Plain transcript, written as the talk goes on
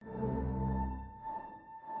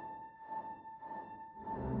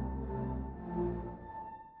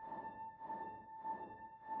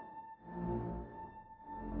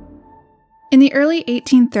In the early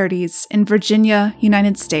 1830s in Virginia,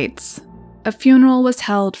 United States, a funeral was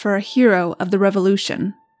held for a hero of the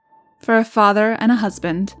Revolution, for a father and a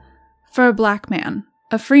husband, for a black man,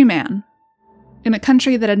 a free man, in a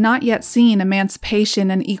country that had not yet seen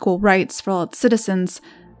emancipation and equal rights for all its citizens,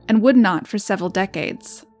 and would not for several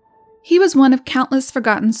decades. He was one of countless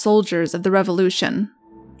forgotten soldiers of the Revolution,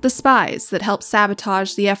 the spies that helped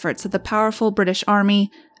sabotage the efforts of the powerful British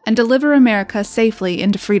Army and deliver America safely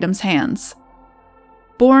into freedom's hands.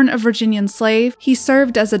 Born a Virginian slave, he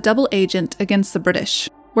served as a double agent against the British,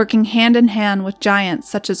 working hand in hand with giants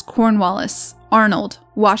such as Cornwallis, Arnold,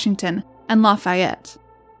 Washington, and Lafayette.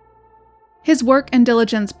 His work and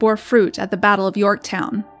diligence bore fruit at the Battle of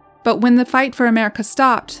Yorktown, but when the fight for America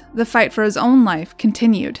stopped, the fight for his own life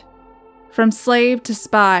continued. From slave to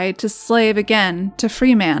spy to slave again to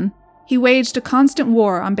free man, he waged a constant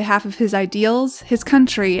war on behalf of his ideals, his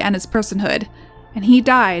country, and his personhood, and he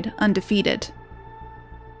died undefeated.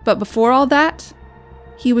 But before all that,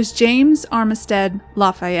 he was James Armistead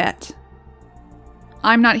Lafayette.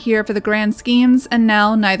 I'm not here for the grand schemes, and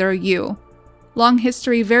now neither are you. Long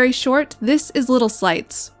history very short, this is Little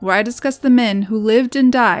Slights, where I discuss the men who lived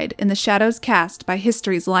and died in the shadows cast by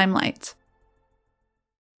history's limelight.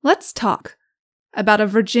 Let's talk about a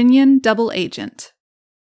Virginian double agent.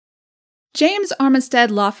 James Armistead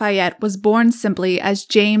Lafayette was born simply as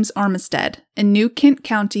James Armistead in New Kent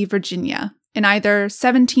County, Virginia, in either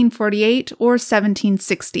 1748 or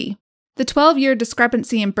 1760. The 12-year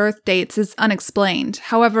discrepancy in birth dates is unexplained.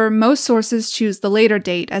 However, most sources choose the later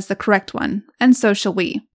date as the correct one, and so shall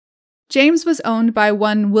we. James was owned by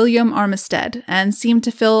one William Armistead, and seemed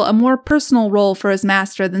to fill a more personal role for his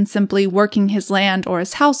master than simply working his land or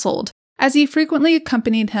his household, as he frequently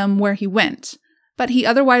accompanied him where he went. But he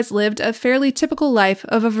otherwise lived a fairly typical life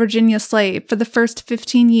of a Virginia slave for the first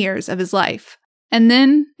 15 years of his life. And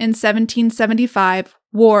then, in 1775,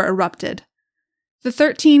 war erupted. The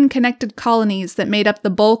 13 connected colonies that made up the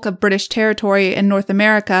bulk of British territory in North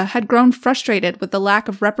America had grown frustrated with the lack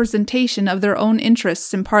of representation of their own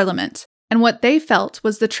interests in Parliament, and what they felt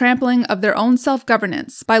was the trampling of their own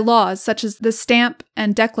self-governance by laws such as the Stamp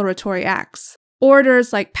and Declaratory Acts.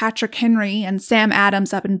 Orators like Patrick Henry and Sam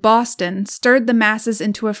Adams up in Boston stirred the masses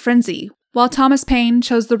into a frenzy, while Thomas Paine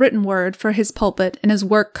chose the written word for his pulpit in his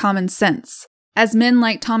work Common Sense. As men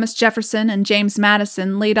like Thomas Jefferson and James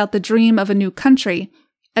Madison laid out the dream of a new country,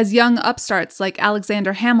 as young upstarts like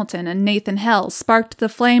Alexander Hamilton and Nathan Hale sparked the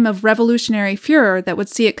flame of revolutionary furor that would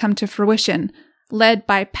see it come to fruition, led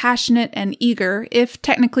by passionate and eager, if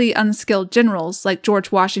technically unskilled generals like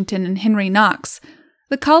George Washington and Henry Knox,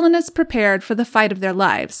 the colonists prepared for the fight of their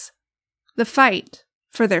lives. The fight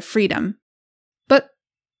for their freedom. But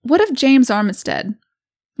what of James Armistead?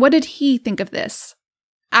 What did he think of this?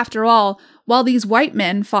 After all, while these white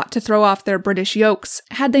men fought to throw off their British yokes,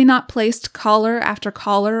 had they not placed collar after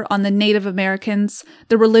collar on the Native Americans,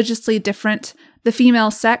 the religiously different, the female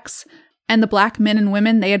sex, and the black men and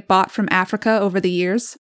women they had bought from Africa over the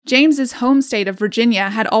years? James's home state of Virginia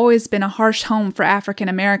had always been a harsh home for African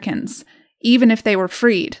Americans, even if they were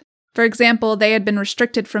freed. For example, they had been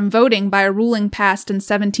restricted from voting by a ruling passed in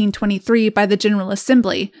 1723 by the General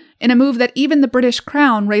Assembly, in a move that even the British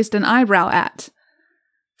Crown raised an eyebrow at.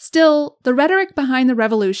 Still, the rhetoric behind the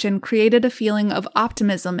Revolution created a feeling of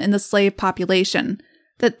optimism in the slave population,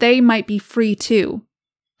 that they might be free too,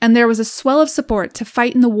 and there was a swell of support to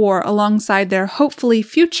fight in the war alongside their hopefully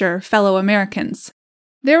future fellow Americans.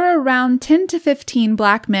 There were around 10 to 15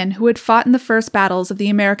 black men who had fought in the first battles of the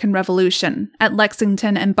American Revolution, at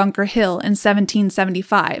Lexington and Bunker Hill in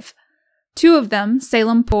 1775. Two of them,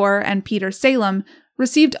 Salem Poor and Peter Salem,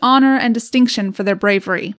 received honor and distinction for their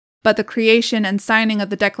bravery. But the creation and signing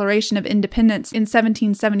of the Declaration of Independence in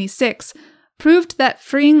 1776 proved that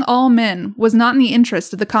freeing all men was not in the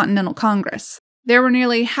interest of the Continental Congress. There were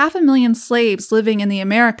nearly 500,000 slaves living in the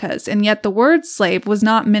Americas, and yet the word slave was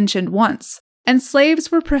not mentioned once, and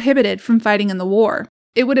slaves were prohibited from fighting in the war.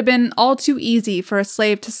 It would have been all too easy for a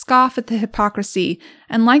slave to scoff at the hypocrisy,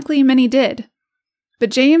 and likely many did.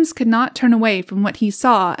 But James could not turn away from what he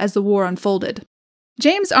saw as the war unfolded.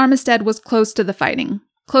 James Armistead was close to the fighting.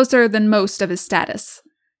 Closer than most of his status.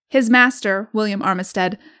 His master, William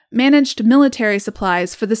Armistead, managed military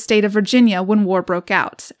supplies for the state of Virginia when war broke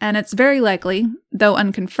out, and it's very likely, though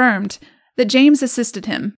unconfirmed, that James assisted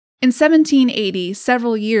him. In 1780,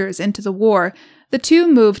 several years into the war, the two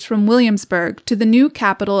moved from Williamsburg to the new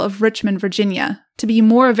capital of Richmond, Virginia, to be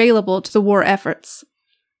more available to the war efforts.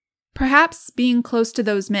 Perhaps being close to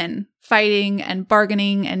those men, fighting and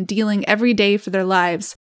bargaining and dealing every day for their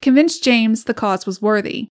lives, convinced James the cause was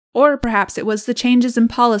worthy, or perhaps it was the changes in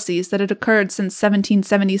policies that had occurred since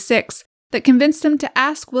 1776 that convinced him to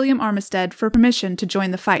ask William Armistead for permission to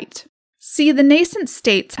join the fight. See, the nascent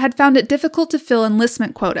states had found it difficult to fill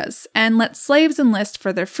enlistment quotas and let slaves enlist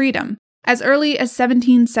for their freedom. As early as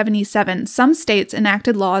 1777, some states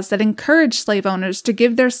enacted laws that encouraged slave owners to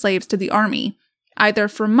give their slaves to the army, either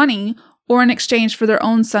for money or in exchange for their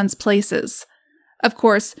own sons' places. Of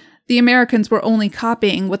course, the Americans were only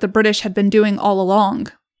copying what the British had been doing all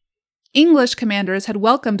along. English commanders had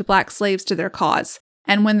welcomed black slaves to their cause,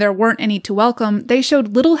 and when there weren't any to welcome, they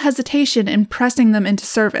showed little hesitation in pressing them into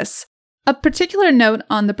service. A particular note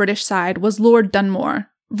on the British side was Lord Dunmore,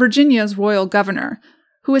 Virginia's royal governor,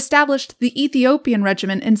 who established the Ethiopian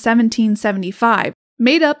Regiment in 1775.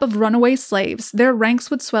 Made up of runaway slaves, their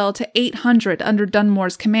ranks would swell to 800 under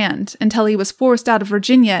Dunmore's command until he was forced out of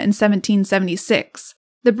Virginia in 1776.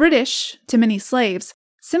 The British, to many slaves,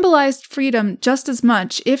 symbolized freedom just as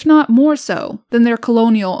much, if not more so, than their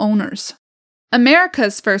colonial owners.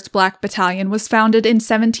 America's first Black Battalion was founded in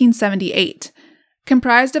 1778.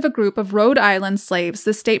 Comprised of a group of Rhode Island slaves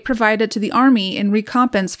the state provided to the army in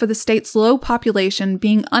recompense for the state's low population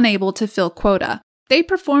being unable to fill quota. They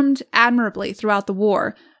performed admirably throughout the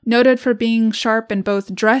war, noted for being sharp in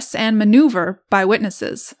both dress and maneuver by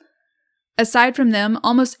witnesses. Aside from them,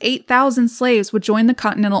 almost 8,000 slaves would join the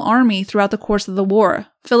Continental Army throughout the course of the war,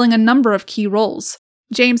 filling a number of key roles.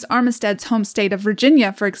 James Armistead's home state of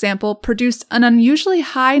Virginia, for example, produced an unusually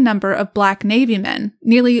high number of black Navy men,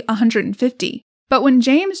 nearly 150. But when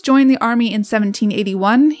James joined the Army in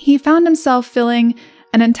 1781, he found himself filling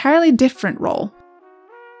an entirely different role.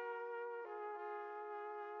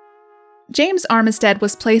 James Armistead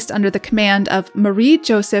was placed under the command of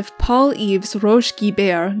Marie-Joseph Paul-Yves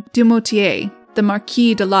Roche-Guibert du Motier, the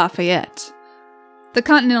Marquis de Lafayette. The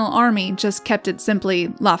Continental Army just kept it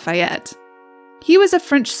simply Lafayette. He was a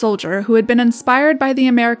French soldier who had been inspired by the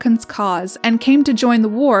Americans' cause and came to join the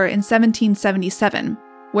war in 1777.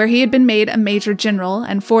 Where he had been made a major general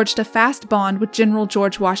and forged a fast bond with General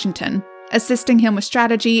George Washington, assisting him with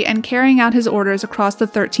strategy and carrying out his orders across the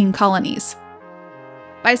 13 colonies.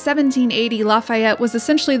 By 1780, Lafayette was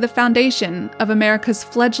essentially the foundation of America's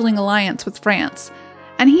fledgling alliance with France,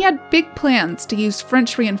 and he had big plans to use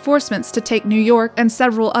French reinforcements to take New York and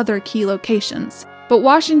several other key locations. But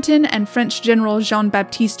Washington and French General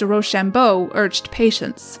Jean-Baptiste de Rochambeau urged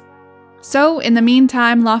patience. So, in the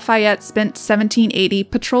meantime, Lafayette spent 1780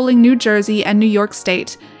 patrolling New Jersey and New York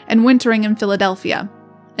State and wintering in Philadelphia,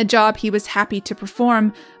 a job he was happy to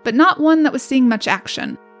perform, but not one that was seeing much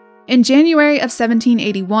action. In January of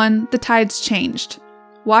 1781, the tides changed.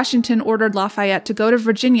 Washington ordered Lafayette to go to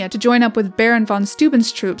Virginia to join up with Baron von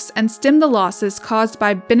Steuben's troops and stem the losses caused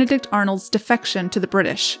by Benedict Arnold's defection to the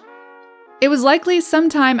British. It was likely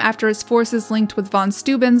sometime after his forces linked with von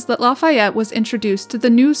Steuben's that Lafayette was introduced to the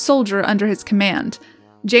new soldier under his command,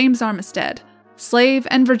 James Armistead, slave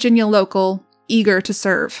and Virginia local, eager to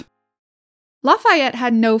serve. Lafayette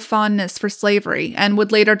had no fondness for slavery and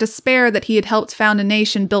would later despair that he had helped found a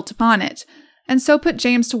nation built upon it, and so put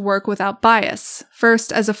James to work without bias,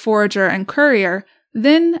 first as a forager and courier,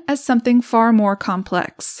 then as something far more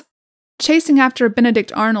complex. Chasing after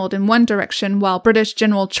Benedict Arnold in one direction while British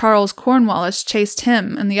General Charles Cornwallis chased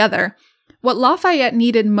him in the other, what Lafayette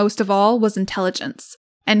needed most of all was intelligence.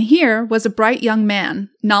 And here was a bright young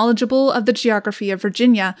man, knowledgeable of the geography of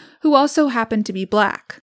Virginia, who also happened to be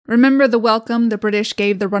black. Remember the welcome the British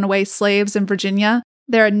gave the runaway slaves in Virginia?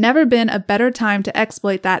 There had never been a better time to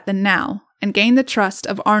exploit that than now, and gain the trust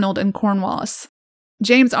of Arnold and Cornwallis.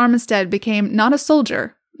 James Armistead became not a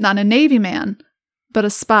soldier, not a Navy man, but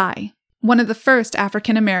a spy. One of the first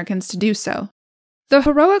African Americans to do so. The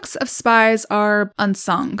heroics of spies are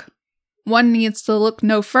unsung. One needs to look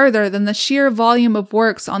no further than the sheer volume of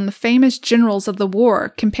works on the famous generals of the war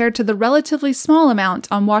compared to the relatively small amount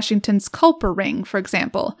on Washington's Culper Ring, for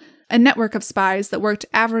example, a network of spies that worked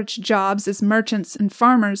average jobs as merchants and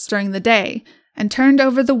farmers during the day and turned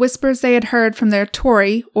over the whispers they had heard from their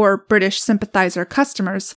Tory or British sympathizer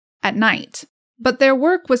customers at night. But their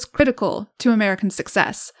work was critical to American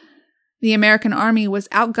success. The American army was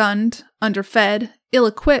outgunned, underfed,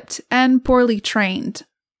 ill-equipped, and poorly trained.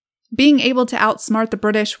 Being able to outsmart the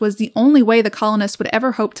British was the only way the colonists would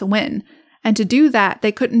ever hope to win, and to do that,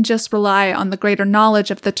 they couldn't just rely on the greater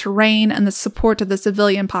knowledge of the terrain and the support of the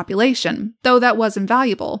civilian population, though that was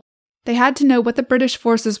invaluable. They had to know what the British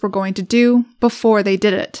forces were going to do before they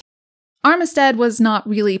did it. Armistead was not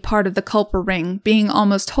really part of the Culper Ring, being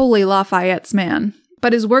almost wholly Lafayette's man,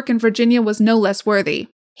 but his work in Virginia was no less worthy.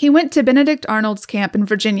 He went to Benedict Arnold's camp in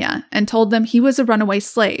Virginia and told them he was a runaway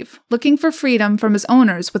slave, looking for freedom from his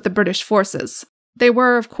owners with the British forces. They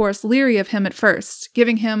were, of course, leery of him at first,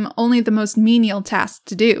 giving him only the most menial tasks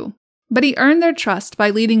to do. but he earned their trust by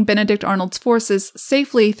leading Benedict Arnold's forces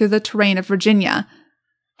safely through the terrain of Virginia,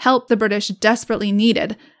 help the British desperately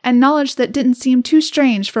needed, and knowledge that didn't seem too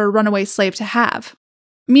strange for a runaway slave to have.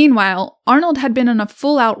 Meanwhile, Arnold had been on a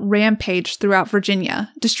full-out rampage throughout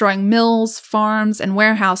Virginia, destroying mills, farms, and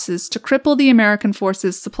warehouses to cripple the American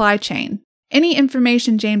forces' supply chain. Any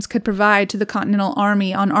information James could provide to the Continental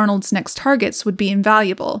Army on Arnold's next targets would be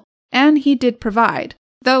invaluable, and he did provide,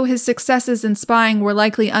 though his successes in spying were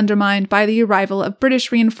likely undermined by the arrival of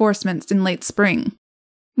British reinforcements in late spring.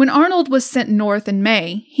 When Arnold was sent north in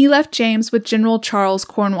May, he left James with General Charles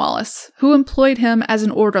Cornwallis, who employed him as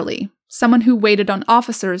an orderly, someone who waited on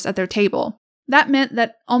officers at their table. That meant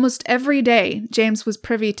that almost every day, James was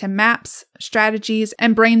privy to maps, strategies,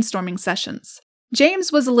 and brainstorming sessions.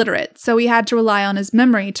 James was illiterate, so he had to rely on his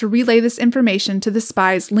memory to relay this information to the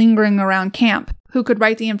spies lingering around camp, who could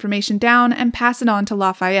write the information down and pass it on to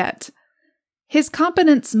Lafayette. His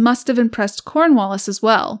competence must have impressed Cornwallis as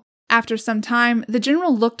well. After some time, the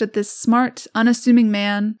general looked at this smart, unassuming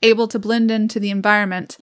man, able to blend into the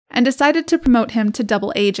environment, and decided to promote him to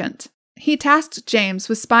double agent. He tasked James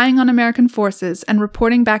with spying on American forces and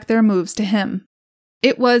reporting back their moves to him.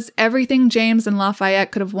 It was everything James and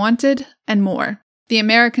Lafayette could have wanted, and more. The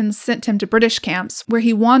Americans sent him to British camps, where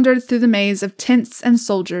he wandered through the maze of tents and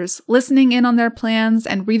soldiers, listening in on their plans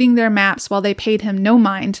and reading their maps while they paid him no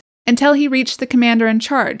mind, until he reached the commander in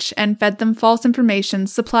charge and fed them false information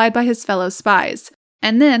supplied by his fellow spies.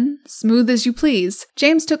 And then, smooth as you please,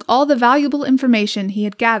 James took all the valuable information he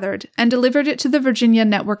had gathered and delivered it to the Virginia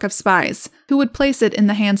network of spies, who would place it in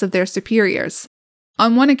the hands of their superiors.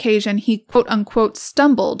 On one occasion, he quote-unquote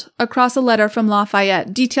stumbled across a letter from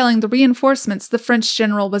Lafayette detailing the reinforcements the French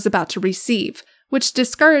general was about to receive, which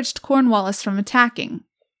discouraged Cornwallis from attacking.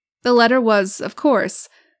 The letter was, of course,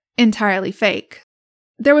 entirely fake.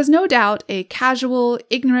 There was no doubt a casual,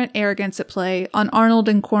 ignorant arrogance at play on Arnold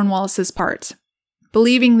and Cornwallis's part,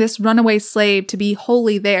 believing this runaway slave to be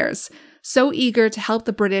wholly theirs, so eager to help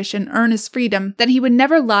the British and earn his freedom that he would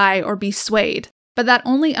never lie or be swayed. But that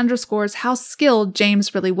only underscores how skilled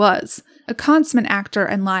James really was, a consummate actor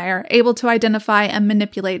and liar, able to identify and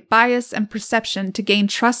manipulate bias and perception to gain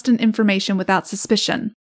trust and information without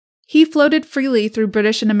suspicion. He floated freely through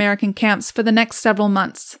British and American camps for the next several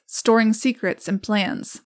months, storing secrets and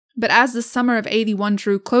plans. But as the summer of '81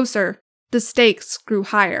 drew closer, the stakes grew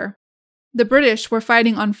higher. The British were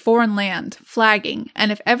fighting on foreign land, flagging,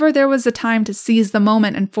 and if ever there was a time to seize the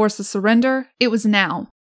moment and force a surrender, it was now.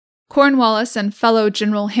 Cornwallis and fellow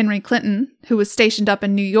General Henry Clinton, who was stationed up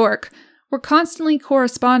in New York, were constantly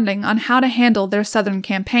corresponding on how to handle their southern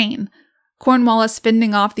campaign, Cornwallis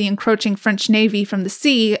fending off the encroaching French navy from the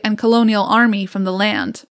sea and colonial army from the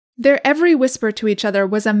land. Their every whisper to each other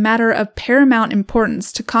was a matter of paramount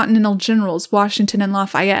importance to Continental Generals Washington and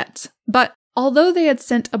Lafayette. But although they had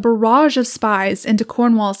sent a barrage of spies into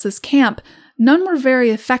Cornwallis's camp, none were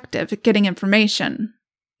very effective at getting information.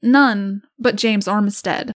 None but James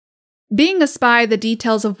Armistead. Being a spy, the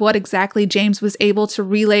details of what exactly James was able to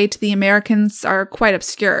relay to the Americans are quite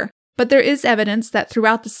obscure, but there is evidence that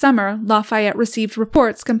throughout the summer, Lafayette received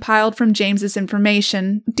reports compiled from James's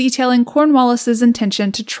information detailing Cornwallis's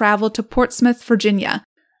intention to travel to Portsmouth, Virginia.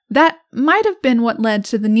 That might have been what led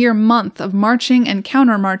to the near month of marching and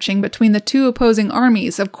counter-marching between the two opposing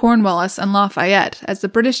armies of Cornwallis and Lafayette as the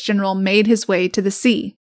British general made his way to the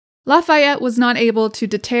sea. Lafayette was not able to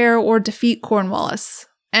deter or defeat Cornwallis,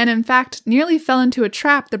 and in fact nearly fell into a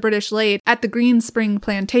trap the British laid at the Green Spring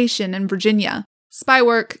Plantation in Virginia. Spy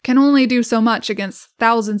work can only do so much against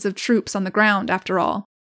thousands of troops on the ground, after all.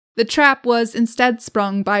 The trap was instead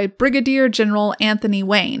sprung by Brigadier General Anthony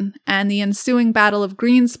Wayne, and the ensuing Battle of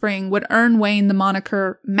Green Spring would earn Wayne the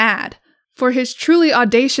moniker Mad for his truly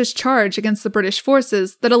audacious charge against the British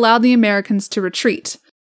forces that allowed the Americans to retreat.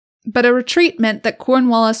 But a retreat meant that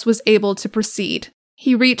Cornwallis was able to proceed.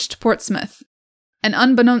 He reached Portsmouth. And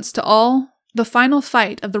unbeknownst to all, the final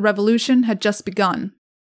fight of the Revolution had just begun.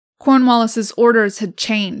 Cornwallis's orders had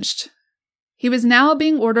changed. He was now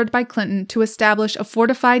being ordered by Clinton to establish a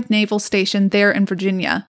fortified naval station there in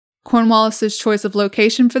Virginia. Cornwallis's choice of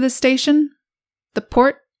location for this station? The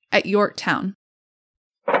port at Yorktown.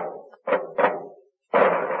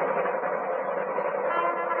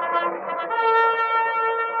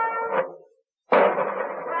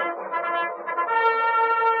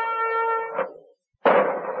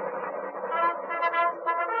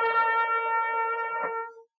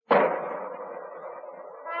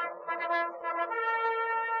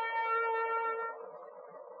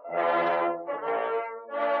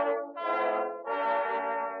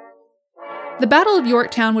 The Battle of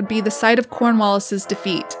Yorktown would be the site of Cornwallis's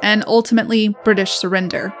defeat and ultimately British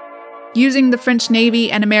surrender. Using the French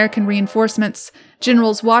Navy and American reinforcements,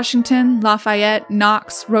 Generals Washington, Lafayette,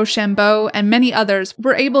 Knox, Rochambeau, and many others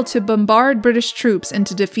were able to bombard British troops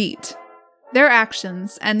into defeat. Their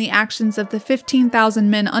actions, and the actions of the 15,000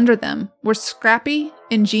 men under them, were scrappy,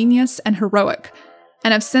 ingenious, and heroic,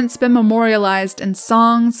 and have since been memorialized in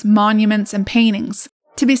songs, monuments, and paintings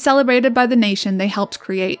to be celebrated by the nation they helped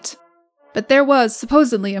create. But there was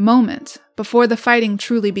supposedly a moment, before the fighting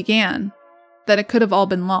truly began, that it could have all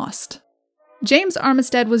been lost. James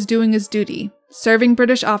Armistead was doing his duty, serving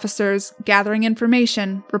British officers, gathering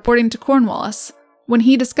information, reporting to Cornwallis, when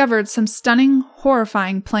he discovered some stunning,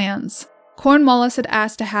 horrifying plans. Cornwallis had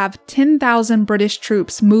asked to have 10,000 British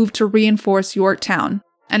troops moved to reinforce Yorktown,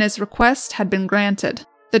 and his request had been granted.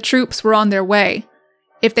 The troops were on their way.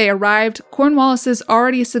 If they arrived, Cornwallis's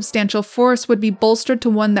already substantial force would be bolstered to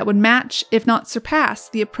one that would match, if not surpass,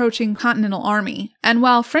 the approaching Continental Army. And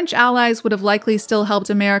while French allies would have likely still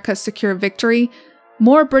helped America secure victory,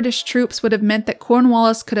 more British troops would have meant that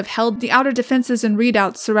Cornwallis could have held the outer defenses and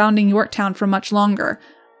redoubts surrounding Yorktown for much longer,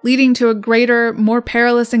 leading to a greater, more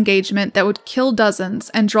perilous engagement that would kill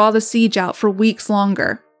dozens and draw the siege out for weeks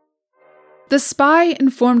longer. The spy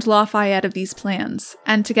informed Lafayette of these plans,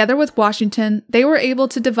 and together with Washington, they were able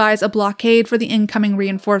to devise a blockade for the incoming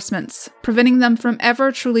reinforcements, preventing them from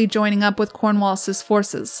ever truly joining up with Cornwallis's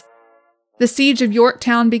forces. The siege of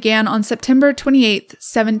Yorktown began on September 28,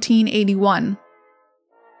 1781.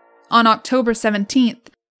 On October 17th,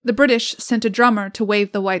 the British sent a drummer to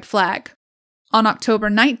wave the white flag. On October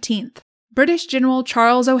 19th, British General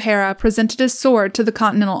Charles O'Hara presented his sword to the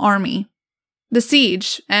Continental Army. The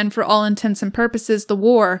siege, and for all intents and purposes the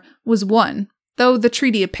war, was won, though the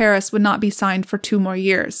Treaty of Paris would not be signed for 2 more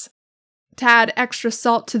years. To add extra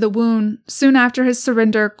salt to the wound, soon after his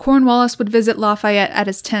surrender, Cornwallis would visit Lafayette at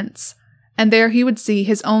his tents, and there he would see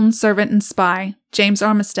his own servant and spy, James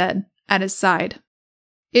Armistead, at his side.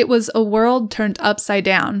 It was a world turned upside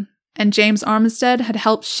down, and James Armistead had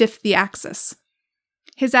helped shift the axis.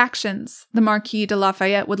 His actions, the Marquis de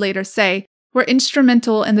Lafayette would later say, were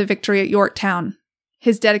instrumental in the victory at Yorktown.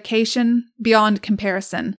 His dedication, beyond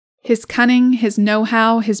comparison. His cunning, his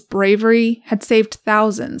know-how, his bravery had saved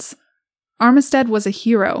thousands. Armistead was a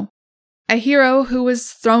hero who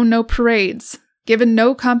was thrown no parades, given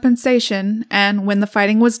no compensation, and when the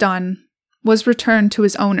fighting was done, was returned to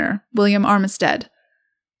his owner, William Armistead,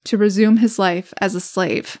 to resume his life as a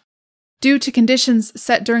slave. Due to conditions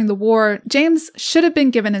set during the war, James should have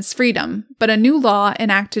been given his freedom, but a new law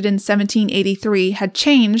enacted in 1783 had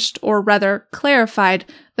changed, or rather clarified,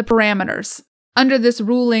 the parameters. Under this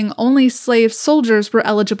ruling, only slave soldiers were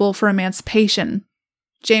eligible for emancipation.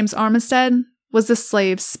 James Armistead was a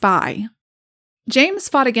slave spy. James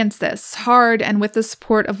fought against this, hard and with the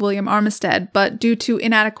support of William Armistead, but due to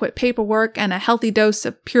inadequate paperwork and a healthy dose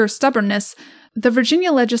of pure stubbornness, the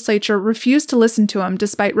Virginia legislature refused to listen to him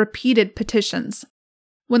despite repeated petitions.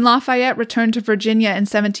 When Lafayette returned to Virginia in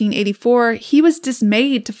 1784, he was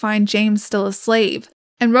dismayed to find James still a slave,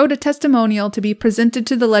 and wrote a testimonial to be presented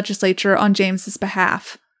to the legislature on James's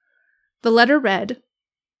behalf. The letter read,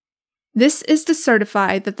 "This is to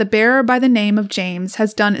certify that the bearer by the name of James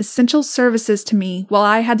has done essential services to me while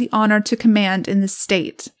I had the honor to command in this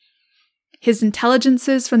state. His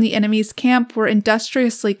intelligences from the enemy's camp were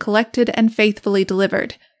industriously collected and faithfully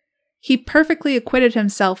delivered. He perfectly acquitted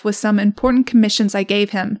himself with some important commissions I gave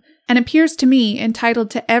him, and appears to me entitled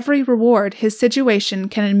to every reward his situation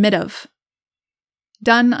can admit of.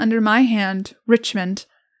 Done under my hand, Richmond,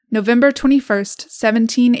 November 21st,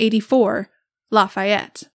 1784,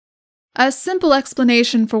 Lafayette." A simple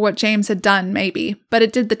explanation for what James had done, maybe, but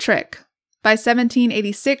it did the trick. By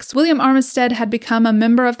 1786, William Armistead had become a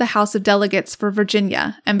member of the House of Delegates for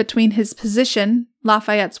Virginia, and between his position,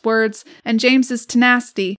 Lafayette's words, and James's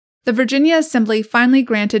tenacity, the Virginia Assembly finally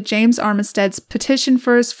granted James Armistead's petition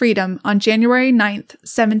for his freedom on January 9,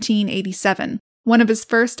 1787. One of his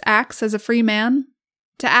first acts as a free man?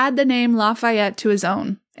 To add the name Lafayette to his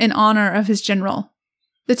own, in honor of his general.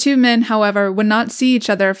 The two men, however, would not see each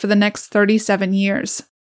other for the next 37 years.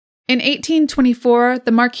 In 1824,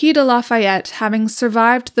 the Marquis de Lafayette, having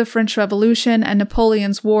survived the French Revolution and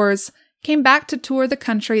Napoleon's wars, came back to tour the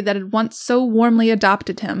country that had once so warmly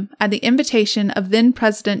adopted him at the invitation of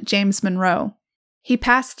then-President James Monroe. He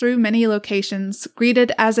passed through many locations,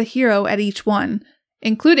 greeted as a hero at each one,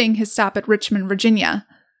 including his stop at Richmond, Virginia.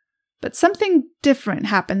 But something different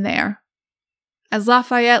happened there. As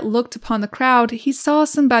Lafayette looked upon the crowd, he saw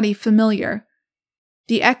somebody familiar.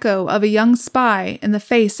 The echo of a young spy in the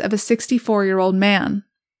face of a 64-year-old man.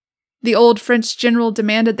 The old French general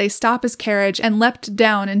demanded they stop his carriage and leapt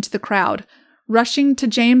down into the crowd, rushing to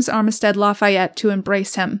James Armistead Lafayette to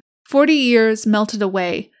embrace him. 40 years melted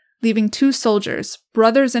away, leaving 2 soldiers,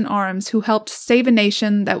 brothers in arms who helped save a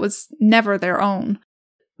nation that was never their own,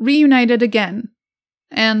 reunited again,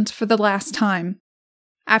 and for the last time.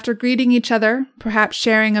 After greeting each other, perhaps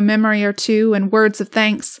sharing a memory or two and words of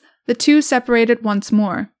thanks, the two separated once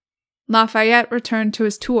more. Lafayette returned to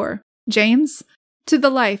his tour, James, to the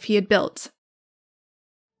life he had built.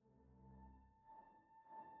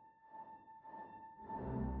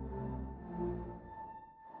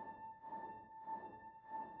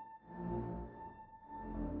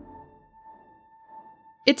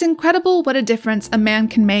 It's incredible what a difference a man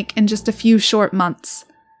can make in just a few short months.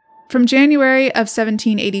 From January of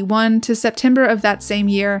 1781 to September of that same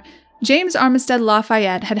year, James Armistead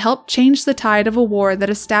Lafayette had helped change the tide of a war that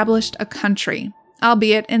established a country,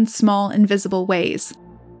 albeit in small, invisible ways.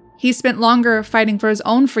 He spent longer fighting for his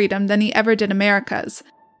own freedom than he ever did America's,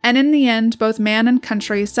 and in the end, both man and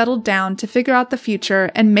country settled down to figure out the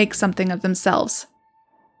future and make something of themselves.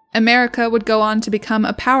 America would go on to become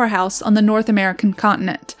a powerhouse on the North American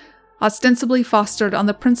continent, ostensibly fostered on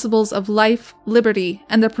the principles of life, liberty,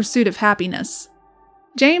 and the pursuit of happiness.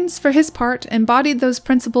 James, for his part, embodied those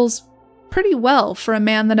principles pretty well for a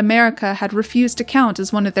man that America had refused to count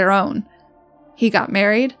as one of their own. He got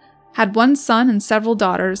married, had 1 son and several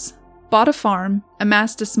daughters, bought a farm,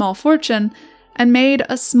 amassed a small fortune, and made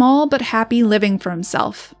a small but happy living for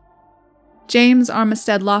himself. James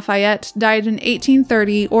Armistead Lafayette died in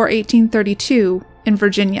 1830 or 1832 in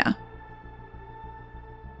Virginia.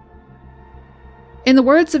 In the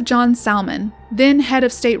words of John Salmon, then head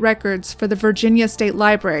of state records for the Virginia State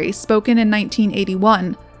Library, spoken in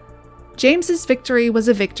 1981, James's victory was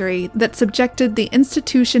a victory that subjected the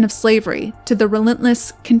institution of slavery to the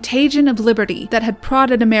relentless contagion of liberty that had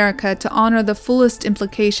prodded America to honor the fullest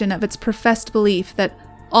implication of its professed belief that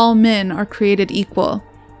all men are created equal.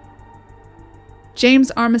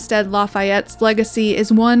 James Armistead Lafayette's legacy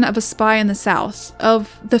is one of a spy in the South,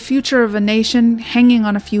 of the future of a nation hanging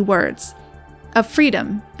on a few words, of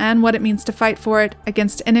freedom and what it means to fight for it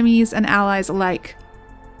against enemies and allies alike.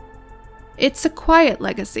 It's a quiet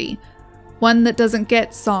legacy, one that doesn't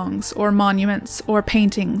get songs or monuments or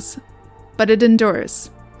paintings, but it endures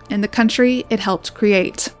in the country it helped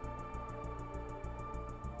create.